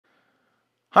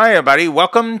Hi everybody,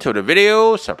 welcome to the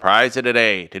video surprise of the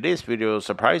day. Today's video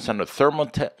surprise on the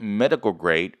Thermotech medical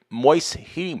grade moist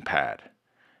heating pad.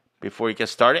 Before you get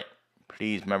started,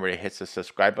 please remember to hit the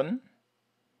subscribe button,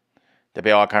 the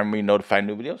bell icon to notify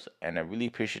new videos, and I really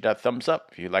appreciate that thumbs up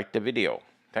if you like the video.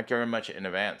 Thank you very much in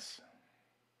advance.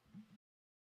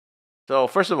 So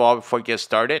first of all, before we get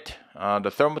started,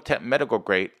 the Thermotech medical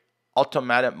grade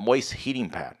automatic moist heating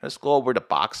pad. Let's go over the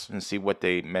box and see what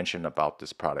they mention about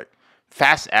this product.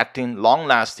 Fast-acting,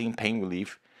 long-lasting pain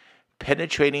relief,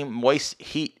 penetrating moist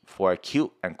heat for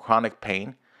acute and chronic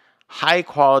pain,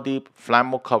 high-quality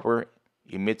flammable cover,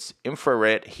 emits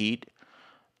infrared heat,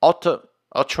 ultra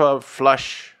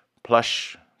flush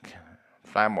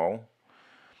flammable,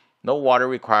 no water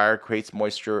required, creates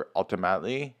moisture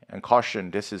automatically, and caution,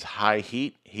 this is high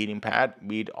heat heating pad.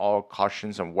 Read all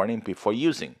cautions and warning before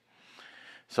using.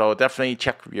 So definitely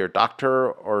check with your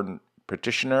doctor or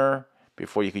practitioner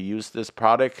before you can use this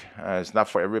product. It's not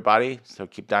for everybody, so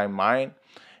keep that in mind.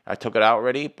 I took it out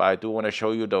already, but I do want to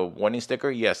show you the warning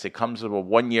sticker. Yes, it comes with a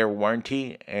 1-year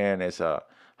warranty, and it's a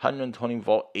 120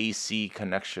 volt AC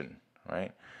connection,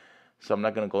 right? So I'm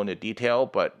not going to go into detail,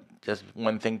 but just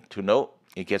one thing to note,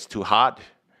 it gets too hot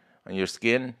on your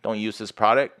skin, don't use this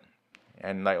product.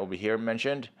 And like over here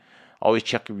mentioned, always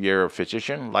check with your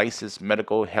physician, licensed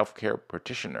medical healthcare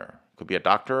practitioner. Could be a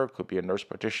doctor, could be a nurse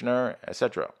practitioner,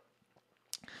 etc.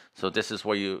 So this is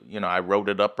where I wrote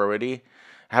it up already.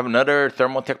 I have another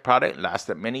Thermotech product,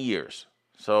 lasted many years.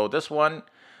 So this one,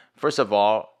 first of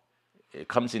all, it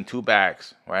comes in 2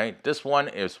 bags, right? This one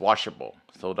is washable,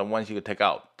 so the ones you can take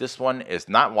out. This one is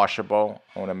not washable.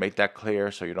 I want to make that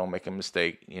clear so you don't make a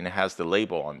mistake. And it has the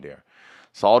label on there.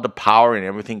 So all the power and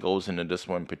everything goes into this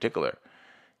one in particular.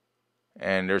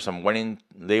 And there's some warning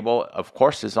label, of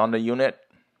course, is on the unit.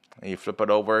 And you flip it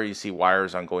over, you see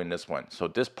wires on going this one. So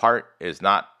this part is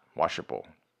not washable.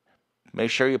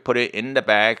 Make sure you put it in the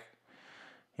bag.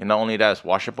 And not only that, it's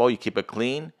washable, you keep it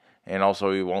clean, and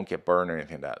also you won't get burned or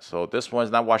anything like that. So this one's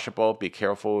not washable. Be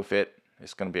careful with it.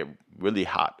 It's going to be really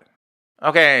hot.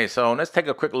 Okay, so let's take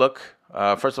a quick look.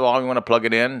 First of all, we want to plug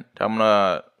it in. I'm going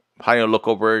to probably look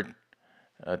over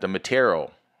the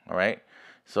material. All right.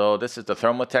 So this is the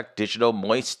Thermotech Digital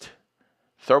Moist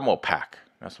Thermal Pack.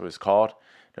 That's what it's called.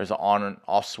 There's an on and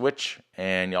off switch,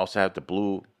 and you also have the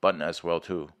blue button as well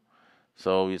too.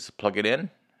 So you just plug it in.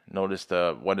 Notice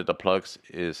one of the plugs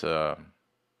is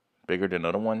bigger than the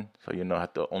other one, so you know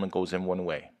it only goes in one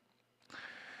way.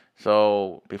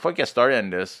 So before you get started on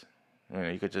this,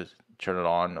 you could just turn it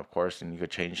on, of course, and you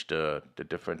could change the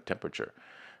different temperature.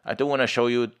 I do want to show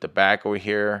you the back over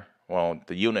here. Well,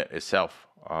 the unit itself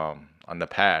on the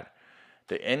pad.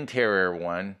 The interior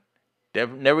one, they've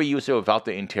never used it without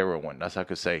the interior one. That's all I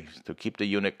could say. To keep the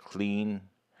unit clean,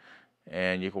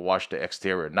 and you can wash the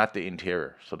exterior, not the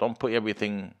interior. So don't put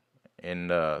everything in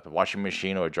the washing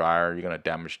machine or dryer. You're going to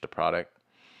damage the product.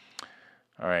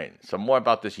 All right, so more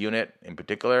about this unit in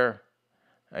particular.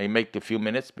 You make a few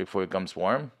minutes before it becomes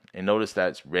warm. And notice that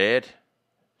it's red,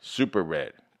 super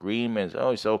red. Green is, oh,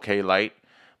 it's okay, light.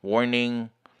 Warning,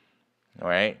 all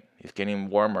right, it's getting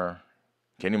warmer.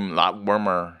 Getting a lot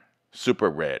warmer,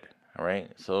 super red. All right,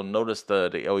 so notice the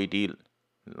LED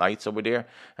lights over there,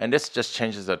 and this just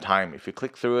changes the time. If you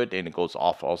click through it, and it goes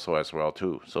off also as well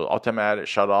too. So automatic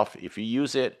shut off. If you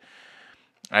use it,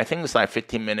 I think it's like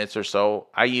 15 minutes or so.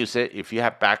 I use it if you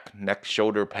have back, neck,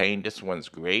 shoulder pain. This one's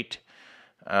great.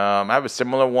 I have a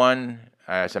similar one,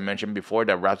 as I mentioned before,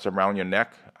 that wraps around your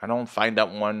neck. I don't find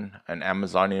that one on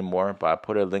Amazon anymore, but I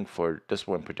put a link for this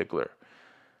one in particular.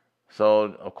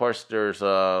 So of course there's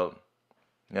the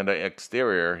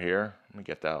exterior here. Let me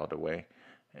get that out of the way.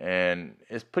 And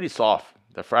it's pretty soft.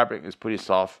 The fabric is pretty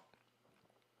soft.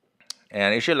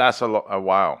 And it should last a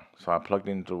while. So I plugged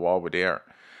into the wall over there.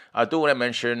 I do want to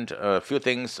mention a few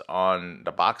things on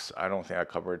the box. I don't think I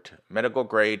covered. Medical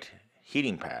grade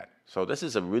heating pad. So this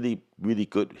is a really, really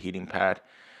good heating pad.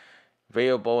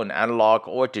 Variable in analog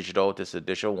or digital. This is a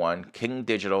digital one. King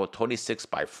Digital 26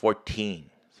 by 14.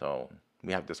 So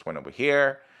we have this one over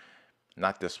here.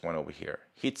 Not this one over here.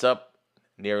 Heats up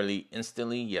nearly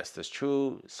instantly. Yes, that's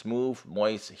true. Smooth,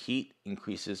 moist heat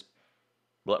increases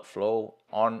blood flow.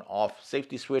 On, off,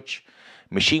 safety switch.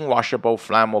 Machine washable,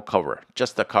 flammable cover.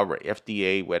 Just the cover.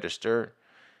 FDA registered.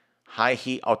 High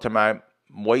heat automatic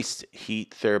moist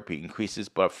heat therapy increases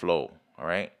blood flow. All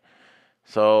right.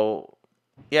 So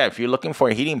yeah, if you're looking for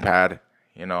a heating pad,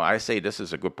 I say this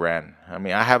is a good brand. I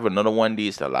mean, I have another one of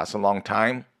these that lasts a long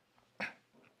time.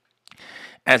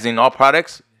 As in all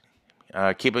products,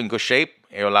 keep it in good shape.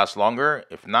 It will last longer.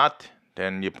 If not,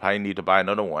 then you probably need to buy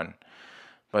another one.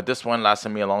 But this one lasted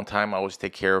me a long time. I always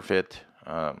take care of it.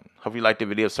 Hope you liked the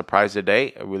video. Surprise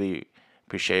today. I really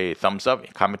appreciate a thumbs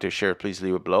up. Comment or share, please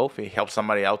leave it below. If it helps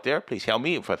somebody out there, please help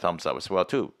me for a thumbs up as well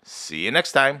too. See you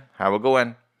next time. Have a good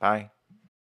one. Bye.